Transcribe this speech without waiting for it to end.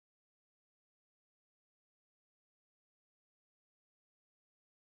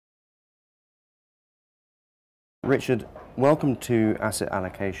Richard, welcome to Asset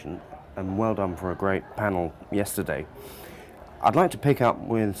Allocation and well done for a great panel yesterday. I'd like to pick up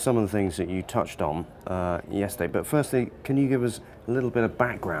with some of the things that you touched on yesterday, but firstly, can you give us a little bit of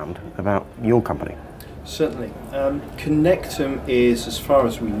background about your company? Certainly. Connectum is, as far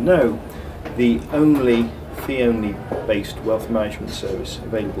as we know, the only fee-only based wealth management service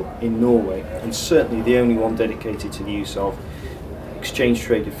available in Norway, and certainly the only one dedicated to the use of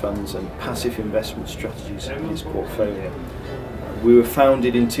exchange-traded funds and passive investment strategies in its portfolio. We were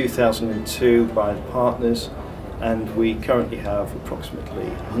founded in 2002 by the partners, and we currently have approximately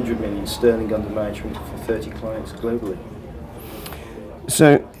 100 million sterling under management for 30 clients globally.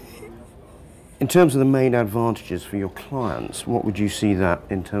 So, in terms of the main advantages for your clients, what would you see that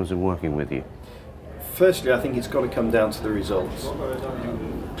in terms of working with you? Firstly, I think it's got to come down to the results.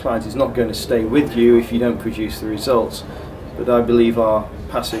 The client is not going to stay with you if you don't produce the results, but I believe our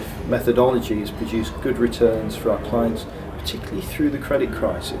passive methodology has produced good returns for our clients, particularly through the credit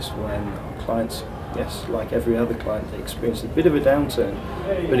crisis, when our clients, yes, like every other client, they experienced a bit of a downturn,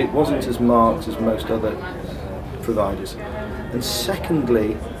 but it wasn't as marked as most other providers. And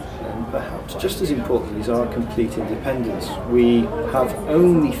secondly, and perhaps just as importantly, is our complete independence. We have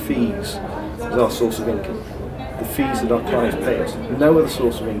only fees as our source of income, the fees that our clients pay us, no other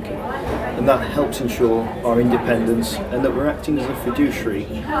source of income, and that helps ensure our independence and that we're acting as a fiduciary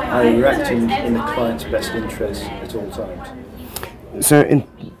and we're acting in the client's best interest at all times. So,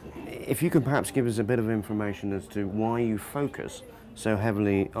 if you could perhaps give us a bit of information as to why you focus so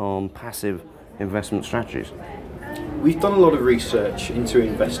heavily on passive investment strategies. We've done a lot of research into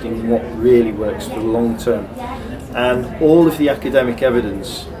investing and what really works for the long term, and all of the academic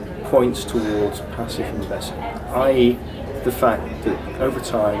evidence points towards passive investing, i.e. the fact that over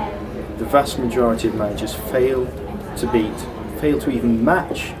time the vast majority of managers fail to even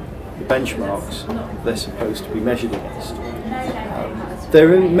match the benchmarks they're supposed to be measured against.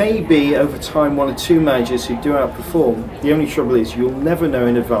 There may be over time one or two managers who do outperform. The only trouble is you'll never know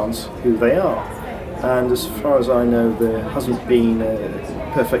in advance who they are. And as far as I know, there hasn't been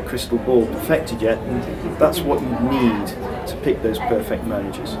a perfect crystal ball perfected yet, and that's what you need to pick those perfect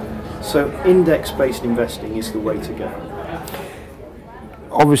managers. So index-based investing is the way to go.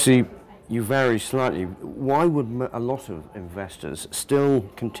 Obviously, you vary slightly. Why would a lot of investors still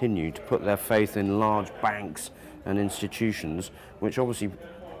continue to put their faith in large banks and institutions, which obviously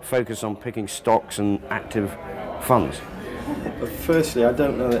focus on picking stocks and active funds? But firstly, I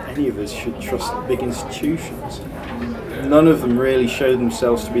don't know that any of us should trust the big institutions. None of them really showed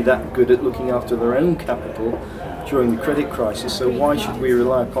themselves to be that good at looking after their own capital during the credit crisis, so why should we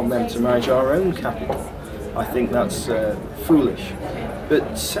rely upon them to manage our own capital? I think that's foolish.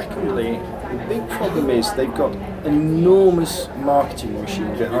 But secondly, the big problem is they've got an enormous marketing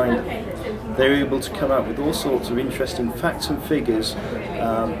machine behind them. They're able to come out with all sorts of interesting facts and figures,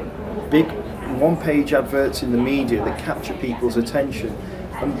 big one-page adverts in the media that capture people's attention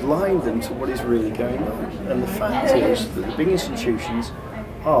and blind them to what is really going on. And the fact is that the big institutions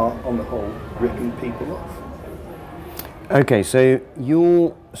are, on the whole, ripping people off. Okay, so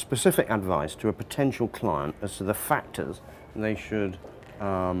your specific advice to a potential client as to the factors they should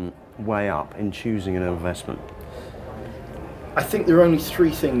weigh up in choosing an investment? I think there are only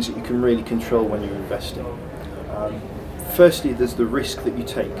three things that you can really control when you're investing. Firstly, there's the risk that you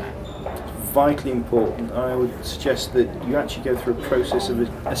take. It's vitally important. I would suggest that you actually go through a process of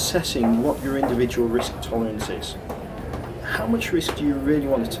assessing what your individual risk tolerance is. How much risk do you really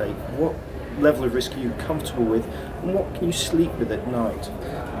want to take? What level of risk are you comfortable with, and what can you sleep with at night?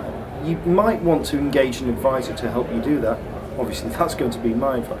 You might want to engage an advisor to help you do that. Obviously, that's going to be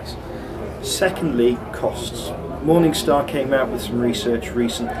my advice. Secondly, costs. Morningstar came out with some research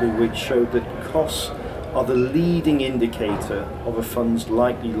recently which showed that costs are the leading indicator of a fund's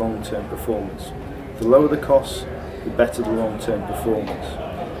likely long-term performance. The lower the costs, the better the long-term performance.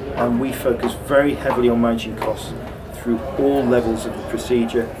 And we focus very heavily on managing costs through all levels of the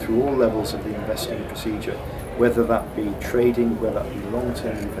procedure, through all levels of the investing procedure, whether that be trading, whether that be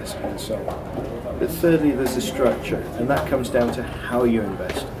long-term investing and so on. But thirdly, there's the structure, and that comes down to how you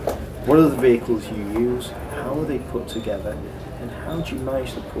invest. What are the vehicles you use, how are they put together, and how do you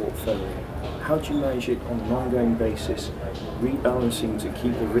manage the portfolio? How do you manage it on an ongoing basis, rebalancing to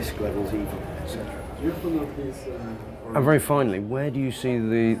keep the risk levels even, etc. And very finally, where do you see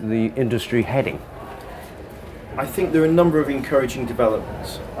the industry heading? I think there are a number of encouraging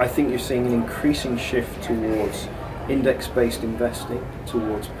developments. I think you're seeing an increasing shift towards index-based investing,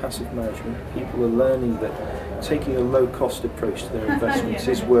 towards passive management. People are learning that taking a low-cost approach to their investments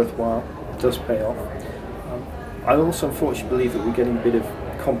is worthwhile, it does pay off. I also unfortunately believe that we're getting a bit of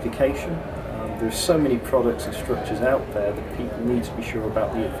complication. There's so many products and structures out there that people need to be sure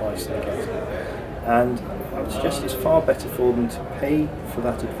about the advice they get. And I would suggest it's far better for them to pay for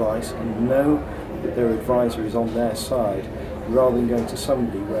that advice and know that their advisor is on their side, rather than going to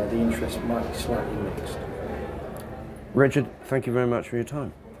somebody where the interest might be slightly mixed. Richard, thank you very much for your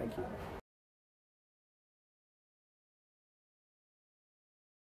time.